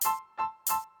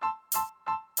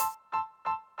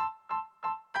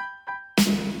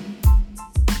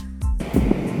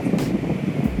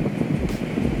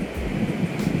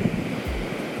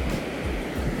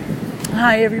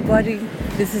Hi everybody,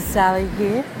 this is Sally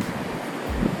here,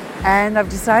 and I've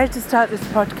decided to start this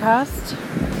podcast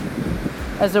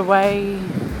as a way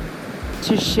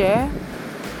to share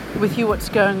with you what's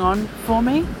going on for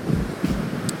me.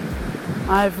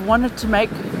 I've wanted to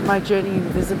make my journey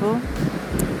invisible,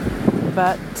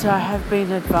 but I have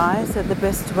been advised that the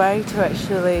best way to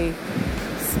actually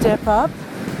step up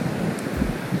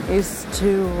is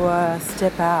to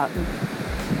step out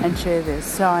and share this.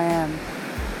 So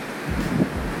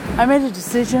I made a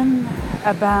decision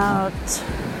about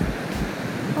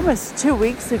almost 2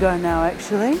 weeks ago now,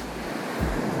 actually,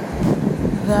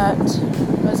 that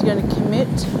I was going to commit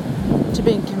to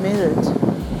being committed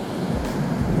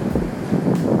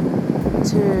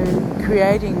to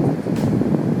creating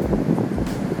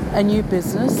a new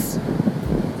business,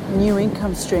 a new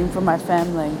income stream for my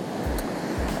family.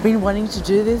 I've been wanting to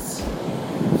do this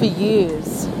for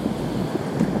years.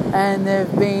 And there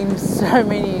have been so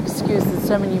many excuses,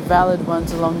 so many valid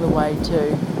ones along the way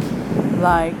too.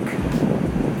 Like,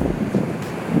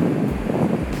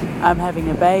 I'm having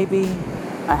a baby,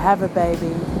 I have a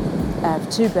baby, I have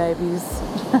 2 babies,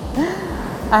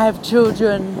 I have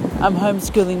children, I'm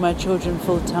homeschooling my children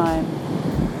full time,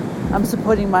 I'm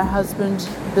supporting my husband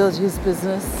build his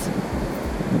business,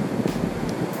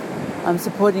 I'm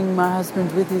supporting my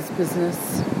husband with his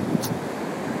business,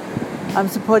 I'm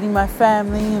supporting my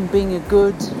family and being a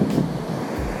good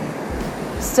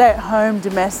stay-at-home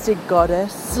domestic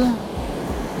goddess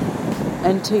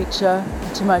and teacher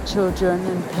to my children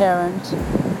and parent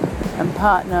and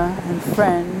partner and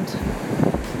friend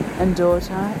and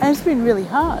daughter. And it's been really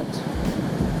hard.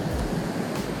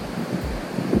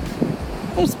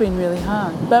 It's been really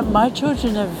hard. But my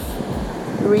children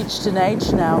have reached an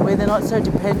age now where they're not so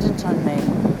dependent on me.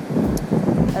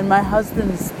 And my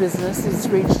husband's business has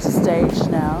reached a stage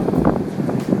now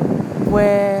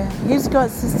where he's got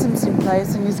systems in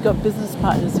place and he's got business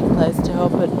partners in place to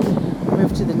help it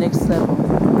move to the next level.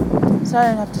 So I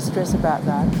don't have to stress about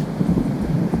that.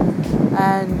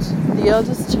 And the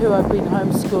eldest, who I've been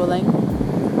homeschooling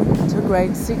till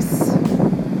grade 6,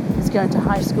 is going to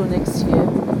high school next year.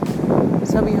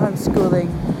 So I'll be homeschooling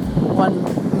one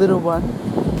little one.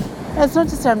 And it's not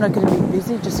to say I'm not going to be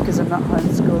busy just because I'm not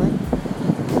homeschooling.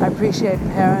 I appreciate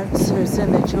parents who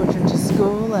send their children to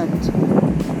school and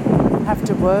have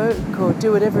to work or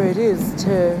do whatever it is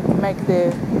to make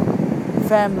their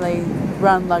family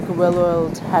run like a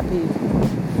well-oiled, happy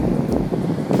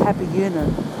unit.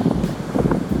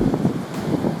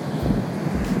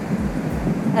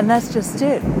 And that's just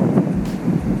it.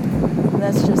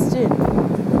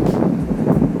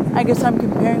 I guess I'm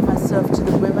comparing myself to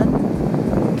the women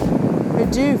who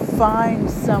do find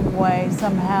some way,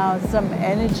 somehow, some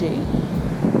energy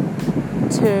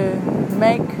to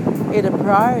make it a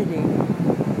priority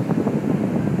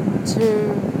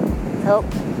to help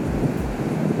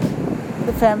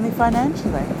the family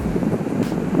financially.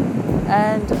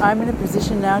 And I'm in a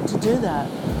position now to do that.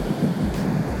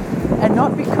 And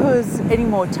not because any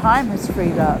more time has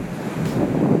freed up,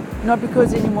 not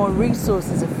because any more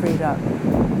resources are freed up,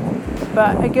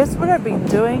 but I guess what I've been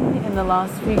doing in the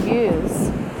last few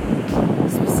years,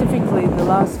 specifically the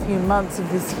last few months of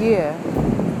this year,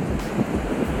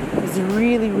 is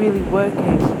really, really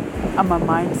working on my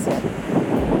mindset,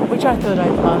 which I thought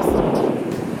I'd mastered.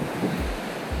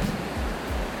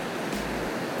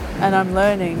 And I'm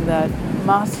learning that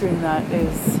mastering that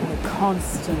is a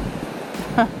constant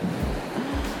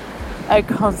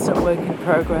work in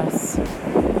progress.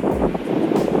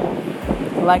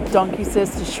 Like Donkey says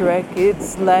to Shrek,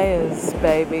 it's layers,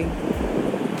 baby.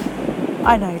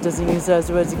 I know he doesn't use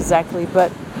those words exactly,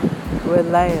 but we're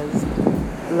layered,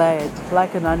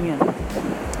 like an onion.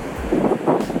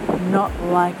 Not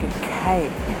like a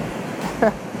cake,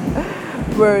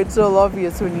 where it's all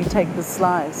obvious when you take the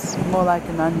slice. More like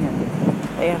an onion.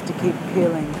 They have to keep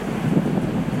peeling.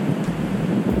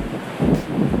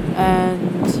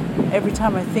 And every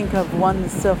time I think I've won the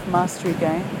self-mastery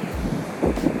game,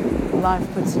 life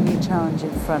puts a new challenge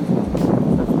in front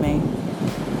of me.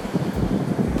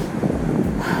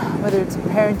 Whether it's a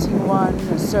parenting one,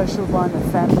 a social one, a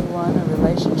family one, a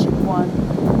relationship one,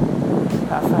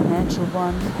 a financial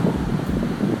one,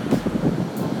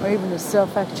 or even a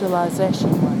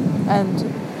self-actualization one. And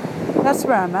that's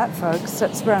where I'm at, folks.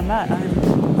 That's where I'm at.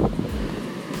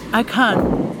 I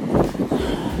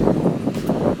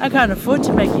can't afford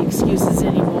to make excuses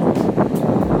anymore.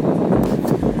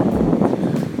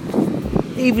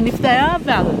 Even if they are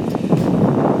valid.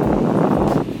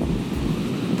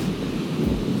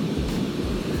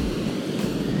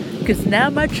 Because now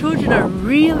my children are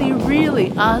really,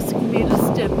 really asking me to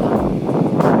step up.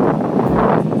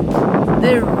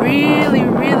 they're really,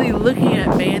 really looking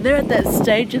at me, and they're at that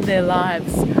stage in their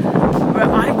lives where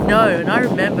I know, and I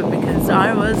remember because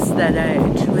I was that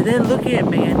age, where they're looking at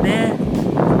me and they're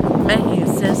making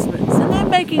assessments and they're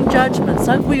making judgments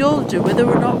like we all do, whether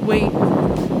or not we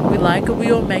like it,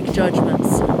 we all make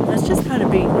judgments. That's just part of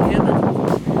being human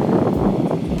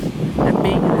and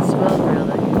being in this world,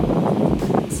 really.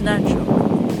 It's natural.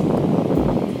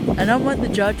 I don't want the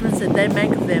judgments that they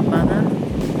make of their mother.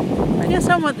 I guess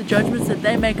I want the judgments that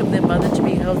they make of their mother to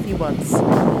be healthy ones.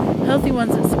 Healthy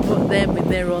ones that support them in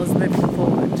their roles moving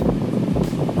forward.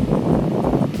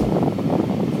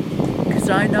 Because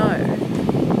I know,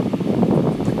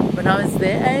 when I was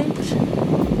their age,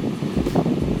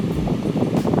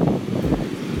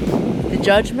 the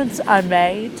judgments I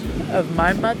made of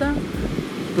my mother,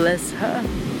 bless her,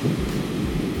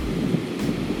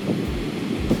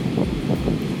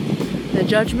 the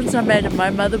judgments I made of my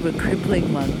mother were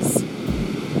crippling ones.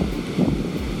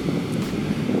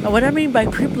 And what I mean by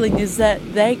crippling is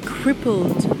that they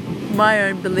crippled my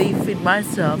own belief in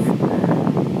myself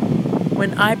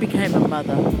when I became a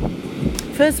mother.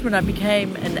 First when I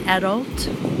became an adult,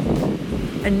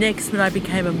 and next when I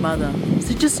became a mother.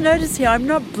 So just notice here, I'm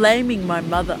not blaming my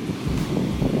mother.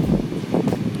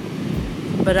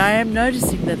 But I am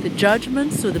noticing that the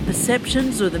judgments or the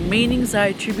perceptions or the meanings I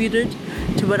attributed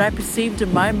to what I perceived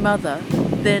of my mother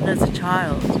then as a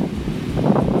child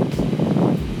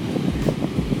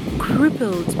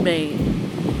crippled me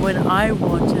when I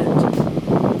wanted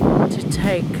to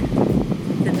take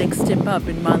the next step up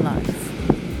in my life.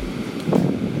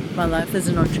 My life as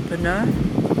an entrepreneur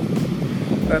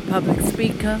or a public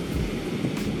speaker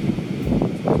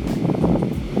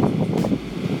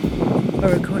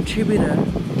or a contributor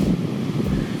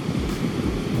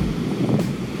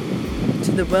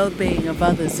to the well-being of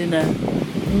others in a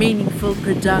meaningful,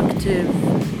 productive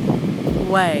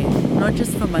way, not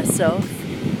just for myself,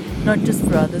 not just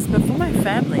for others, but for my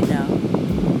family now.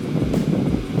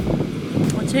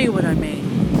 I'll tell you what I mean.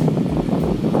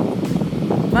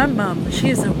 My mum, she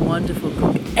is a wonderful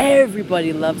cook.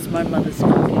 Everybody loves my mother's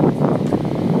cooking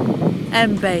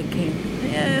and baking.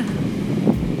 Yeah.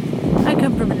 I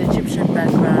come from an Egyptian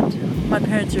background. My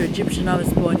parents are Egyptian. I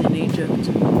was born in Egypt.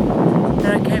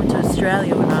 Then I came to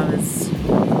Australia when I was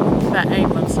about 8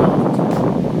 months old.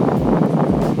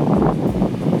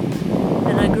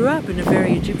 And I grew up in a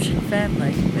very Egyptian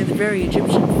family with very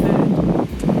Egyptian food.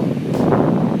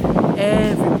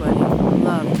 Everybody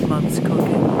loved Mum's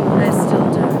cooking. They still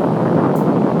do.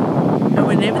 And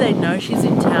whenever they know she's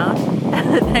in town,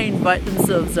 they invite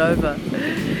themselves over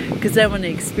because they want to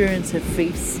experience her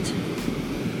feast.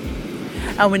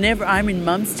 And whenever I'm in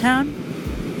Mum's town,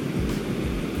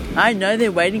 I know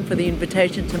they're waiting for the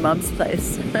invitation to Mum's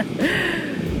place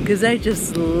because they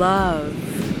just love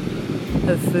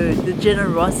her food. The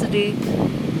generosity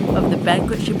of the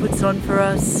banquet she puts on for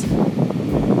us,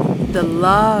 the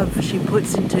love she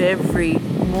puts into every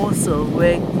morsel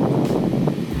we're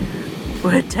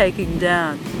taking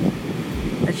down.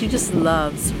 And she just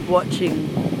loves watching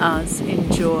us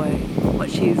enjoy what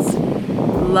she's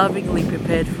lovingly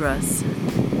prepared for us,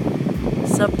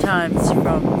 sometimes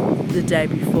from the day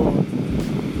before.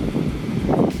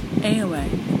 Anyway,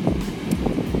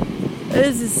 there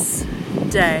was this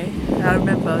day, I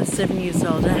remember I was 7 years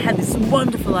old, and I had this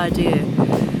wonderful idea.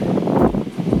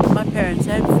 My parents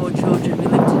had 4 children. We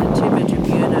lived in a 2-bedroom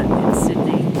unit in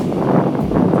Sydney,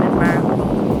 at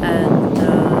Marrickville, and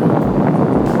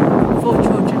 4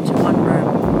 children to 1 room.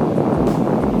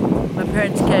 My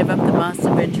parents gave up the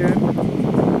master bedroom,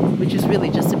 which is really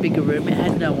just a bigger room. It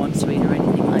had no ensuite or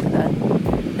anything like that.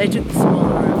 They took the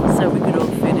smaller room so we could all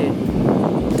fit in.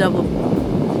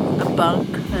 A bunk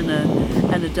and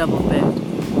a double bed.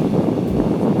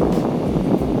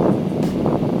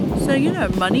 So, you know,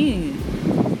 money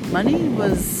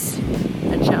was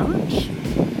a challenge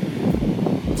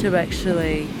to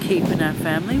actually keep in our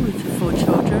family with 4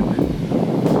 children,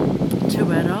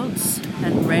 2 adults,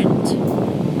 and rent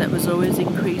that was always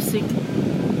increasing.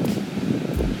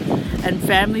 And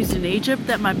families in Egypt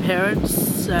that my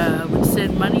parents would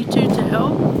send money to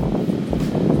help.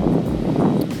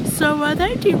 So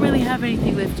they didn't really have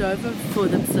anything left over for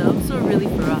themselves or really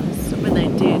for us. When they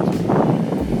did,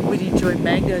 we'd enjoy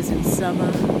mangoes in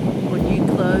summer or new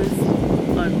clothes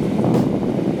on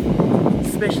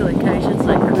special occasions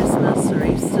like Christmas or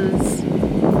Easter's.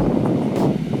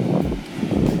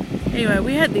 Anyway,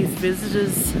 we had these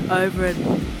visitors over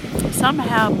and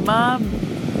somehow Mum,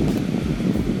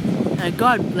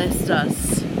 God blessed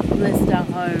us, blessed our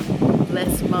home,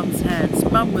 blessed Mum's hands.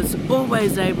 Mum was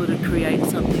always able to create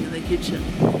something in the kitchen.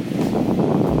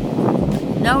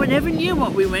 No one ever knew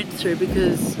what we went through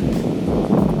because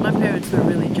My parents were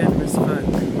really generous folk,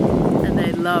 and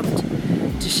they loved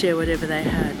to share whatever they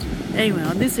had. Anyway,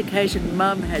 on this occasion,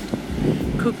 Mum had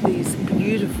cooked these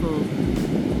beautiful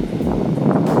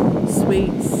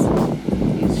sweets,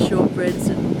 these shortbreads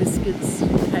and biscuits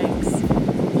and cakes.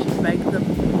 She baked them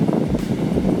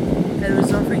and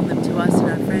was offering them to us and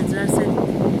our friends. And I said,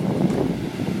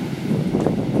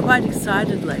 quite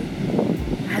excitedly,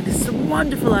 I had this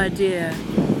wonderful idea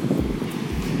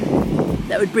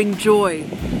that would bring joy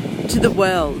to the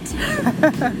world.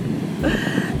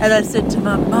 And I said to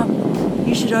Mum,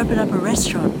 you should open up a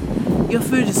restaurant. Your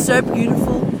food is so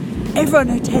beautiful. Everyone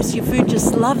who tastes your food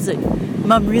just loves it.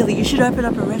 Mum, really, you should open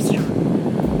up a restaurant.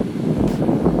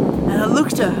 And I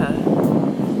looked at her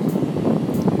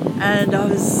and I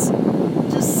was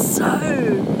just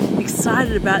so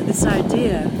excited about this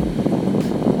idea.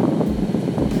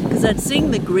 Because I'd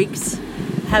seen the Greeks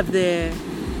have their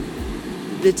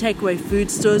takeaway food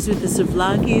stores with the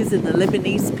souvlakis and the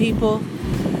Lebanese people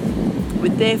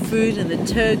with their food and the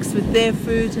Turks with their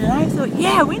food. And I thought,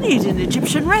 yeah, we need an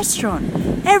Egyptian restaurant.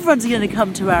 Everyone's going to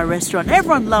come to our restaurant.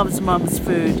 Everyone loves Mum's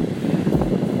food.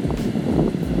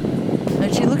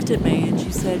 And she looked at me and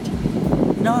she said,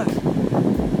 no,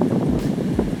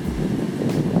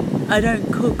 I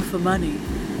don't cook for money.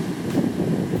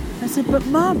 I said, but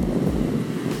Mum,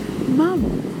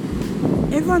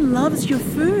 everyone loves your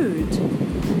food.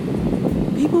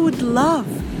 People would love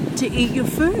to eat your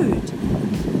food.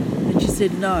 And she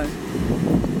said, no,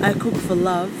 I cook for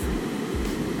love,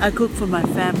 I cook for my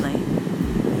family,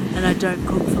 and I don't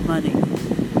cook for money.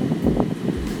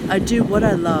 I do what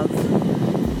I love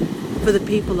for the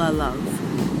people I love,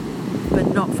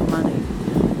 but not for money.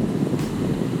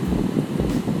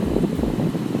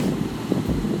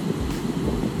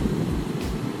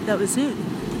 That was it.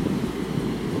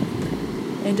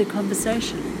 End of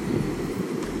conversation.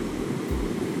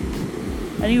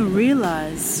 I didn't even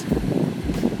realise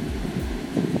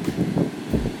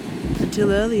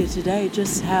until earlier today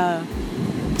just how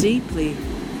deeply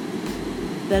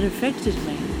that affected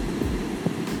me.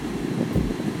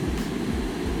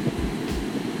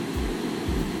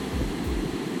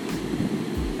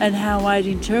 And how I'd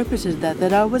interpreted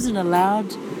that I wasn't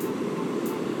allowed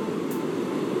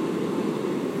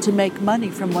to make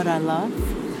money from what I love.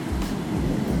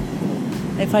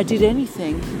 If I did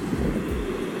anything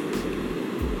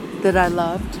that I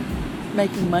loved,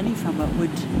 making money from it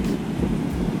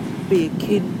would be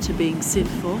akin to being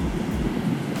sinful.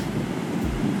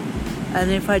 And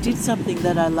if I did something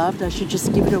that I loved, I should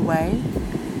just give it away.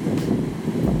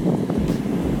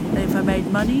 And if I made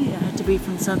money, it had to be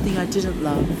from something I didn't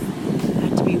love. It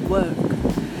had to be work.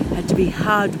 It had to be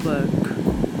hard work.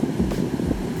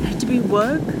 It had to be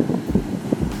work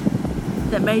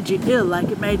that made you ill, like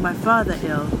it made my father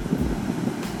ill.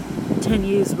 10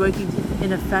 years working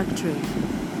in a factory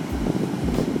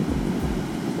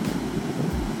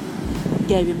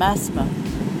gave him asthma.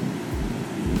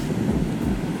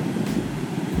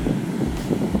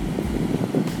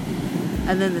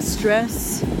 And then the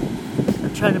stress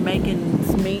of trying to make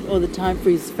ends meet all the time for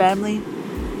his family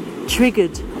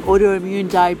triggered autoimmune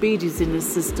diabetes in his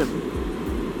system.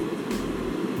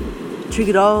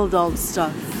 Triggered old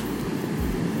stuff.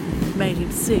 Made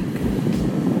him sick.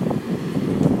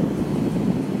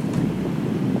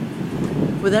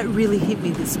 Well, that really hit me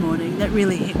this morning. That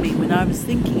really hit me when I was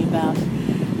thinking about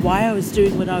why I was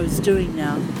doing what I was doing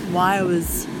now. Why I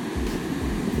was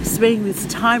spending this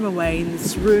time away in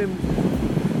this room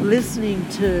listening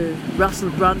to Russell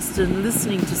Brunson,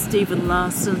 listening to Stephen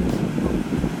Larson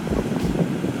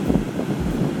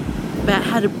about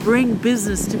how to bring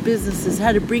business to businesses,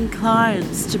 how to bring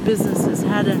clients to businesses,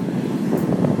 how to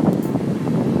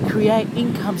create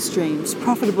income streams,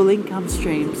 profitable income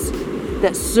streams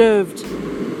that served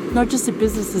not just the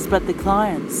businesses but the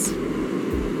clients.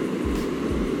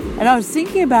 And I was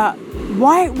thinking about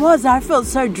why it was I felt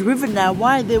so driven now,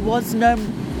 why there was no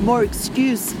more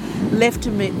excuse left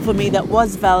for me that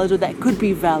was valid or that could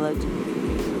be valid.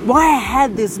 Why I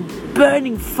had this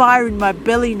burning fire in my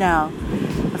belly now,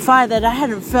 a fire that I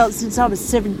hadn't felt since I was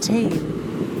 17.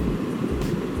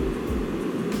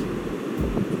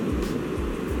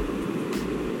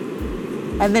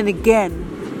 And then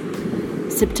again,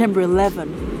 September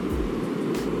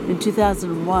 11 in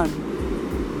 2001.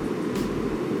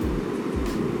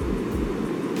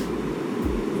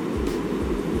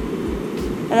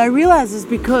 And I realize it's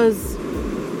because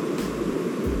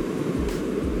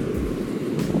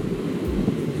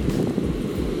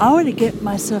I want to get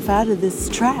myself out of this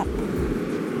trap.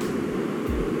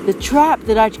 The trap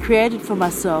that I'd created for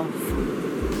myself.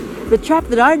 The trap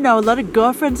that I know a lot of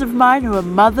girlfriends of mine who are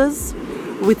mothers,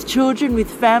 with children, with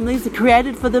families, are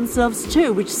created for themselves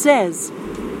too, which says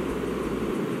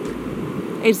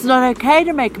it's not okay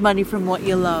to make money from what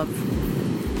you love.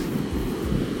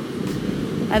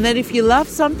 And that if you love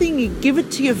something, you give it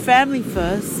to your family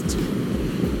first.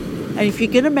 And if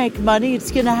you're going to make money, it's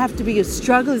going to have to be a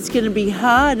struggle, it's going to be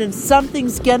hard, and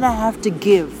something's going to have to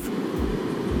give.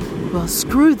 Well,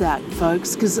 screw that,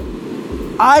 folks, because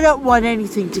I don't want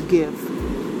anything to give.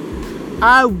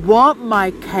 I want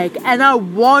my cake, and I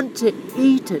want to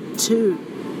eat it too.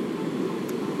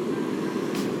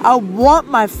 I want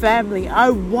my family, I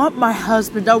want my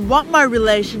husband, I want my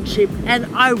relationship, and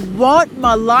I want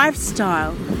my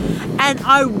lifestyle. And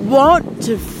I want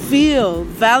to feel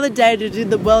validated in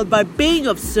the world by being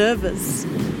of service,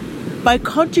 by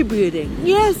contributing.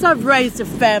 Yes, I've raised a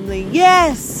family.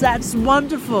 Yes, that's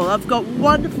wonderful. I've got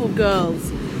wonderful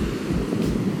girls.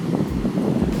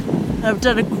 I've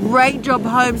done a great job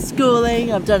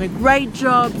homeschooling. I've done a great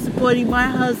job supporting my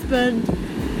husband.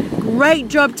 Great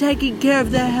job taking care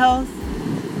of their health.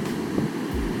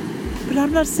 But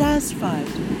I'm not satisfied.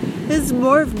 There's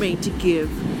more of me to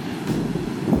give.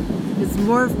 There's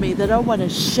more of me that I want to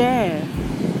share.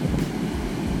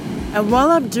 And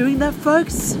while I'm doing that,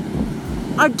 folks,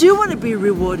 I do want to be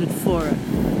rewarded for it.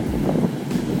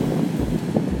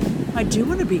 I do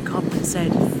want to be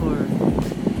compensated for it.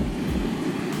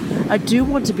 I do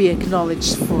want to be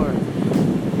acknowledged for it.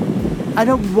 I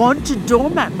don't want to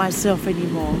doormat myself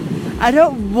anymore. I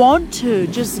don't want to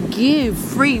just give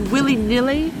free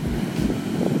willy-nilly.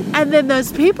 And then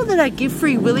those people that I give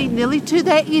free willy-nilly to,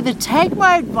 they either take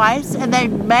my advice and they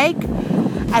make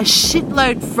a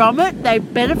shitload from it, they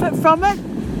benefit from it,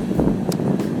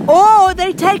 or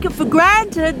they take it for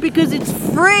granted because it's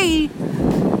free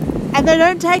and they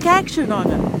don't take action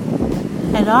on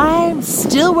it. And I'm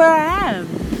still where I am,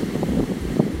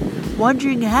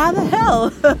 wondering how the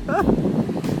hell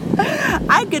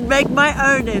I can make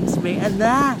my own ends meet. And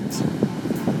that,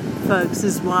 folks,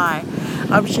 is why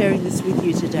I'm sharing this with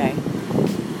you today.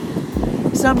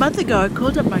 So a month ago, I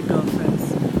called up my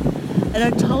girlfriends and I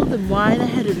told them why they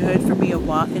hadn't heard from me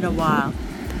in a while.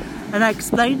 And I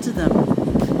explained to them,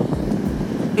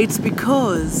 it's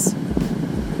because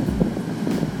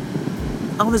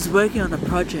I was working on a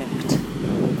project.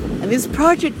 And this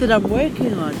project that I'm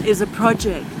working on is a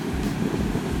project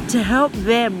to help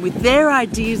them with their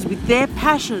ideas, with their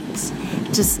passions,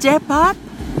 to step up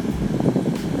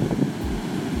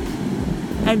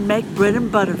and make bread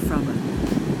and butter from it.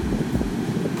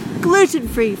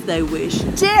 Gluten-free if they wish,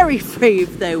 dairy-free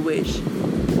if they wish.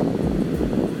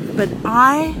 But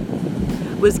I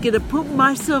was going to put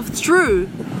myself through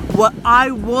what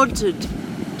I wanted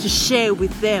to share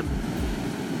with them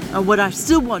and what I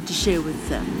still want to share with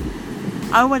them.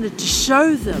 I wanted to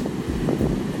show them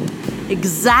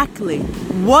exactly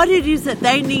what it is that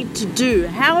they need to do,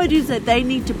 how it is that they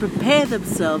need to prepare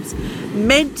themselves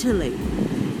mentally,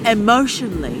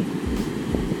 emotionally,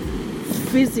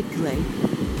 physically,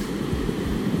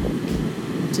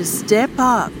 to step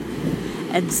up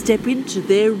and step into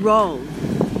their role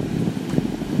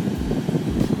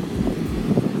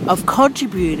of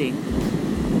contributing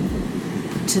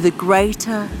to the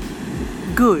greater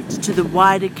good, to the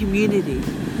wider community,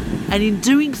 and in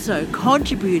doing so,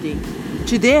 contributing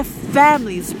to their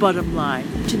family's bottom line,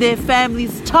 to their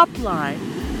family's top line,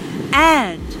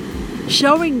 and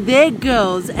showing their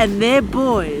girls and their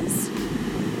boys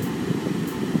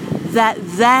that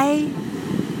they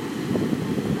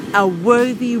are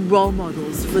worthy role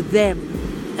models for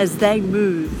them as they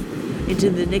move into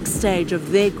the next stage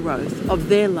of their growth, of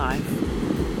their life,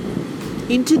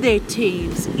 into their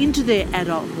teens, into their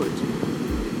adulthood.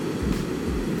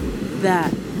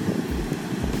 That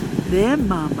their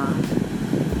mama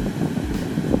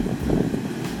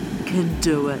can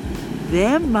do it.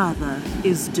 Their mother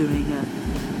is doing it.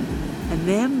 And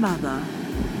their mother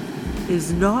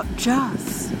is not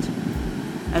just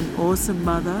an awesome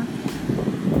mother,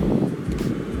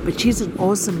 but she's an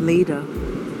awesome leader.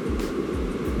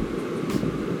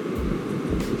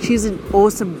 She's an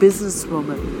awesome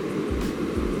businesswoman.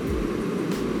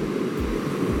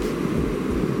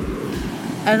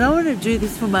 And I want to do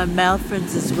this for my male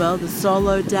friends as well, the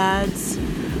solo dads.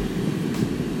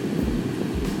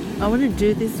 I want to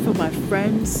do this for my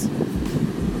friends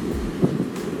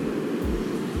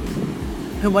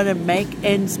who want to make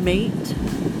ends meet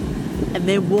and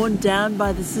they're worn down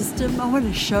by the system. I want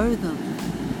to show them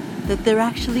that there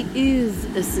actually is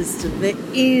a system, there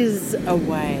is a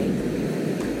way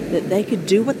that they could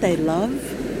do what they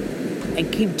love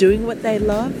and keep doing what they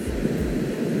love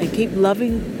and keep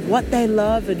loving what they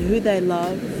love and who they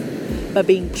love by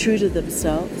being true to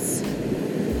themselves.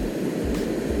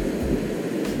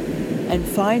 and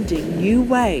finding new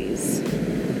ways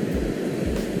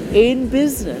in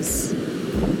business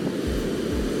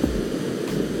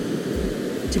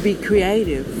to be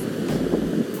creative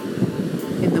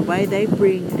in the way they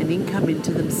bring an income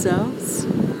into themselves,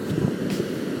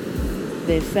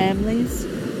 their families,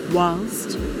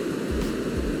 whilst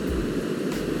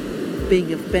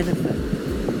being of benefit,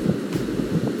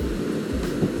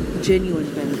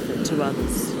 genuine benefit to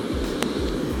others.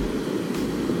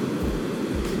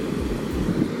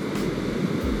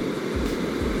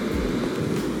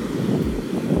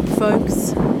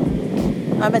 Folks,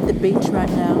 I'm at the beach right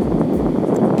now.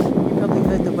 You probably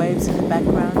heard the waves in the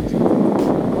background.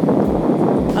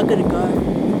 I've got to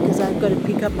go because I've got to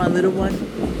pick up my little one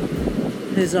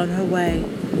who's on her way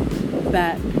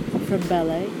back from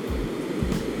ballet.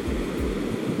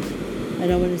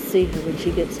 And I want to see her when she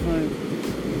gets home.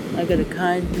 I've got a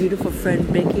kind, beautiful friend,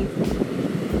 Becky,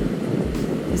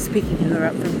 who's picking her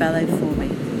up from ballet for me.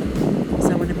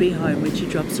 So I want to be home when she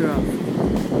drops her off.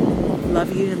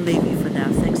 Love you and leave you for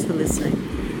now. Thanks for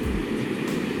listening.